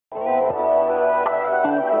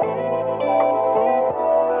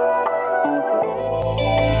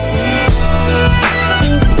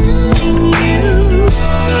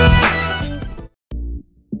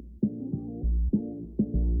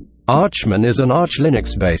Archman is an Arch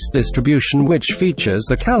Linux-based distribution which features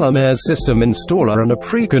a Calamares system installer and a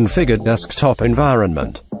pre-configured desktop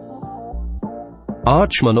environment.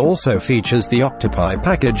 Archman also features the Octopi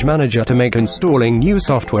package manager to make installing new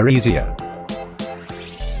software easier.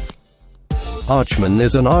 Archman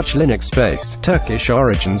is an Arch Linux-based, Turkish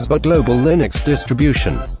origins but global Linux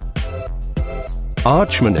distribution.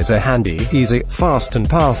 Archman is a handy, easy, fast and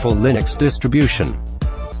powerful Linux distribution.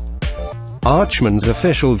 Archman's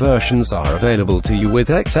official versions are available to you with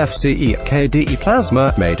XFCE, KDE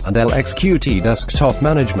Plasma, MAID, and LXQT desktop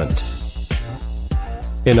management.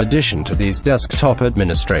 In addition to these desktop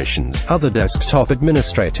administrations, other desktop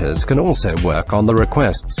administrators can also work on the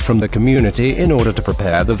requests from the community in order to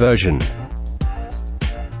prepare the version.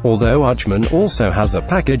 Although Archman also has a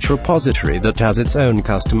package repository that has its own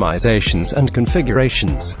customizations and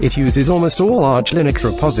configurations, it uses almost all Arch Linux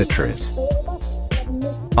repositories.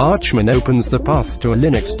 Archman opens the path to a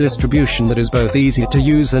Linux distribution that is both easy to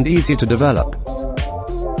use and easy to develop.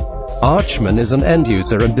 Archman is an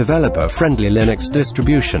end-user and developer-friendly Linux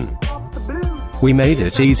distribution. We made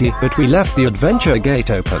it easy, but we left the adventure gate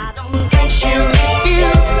open.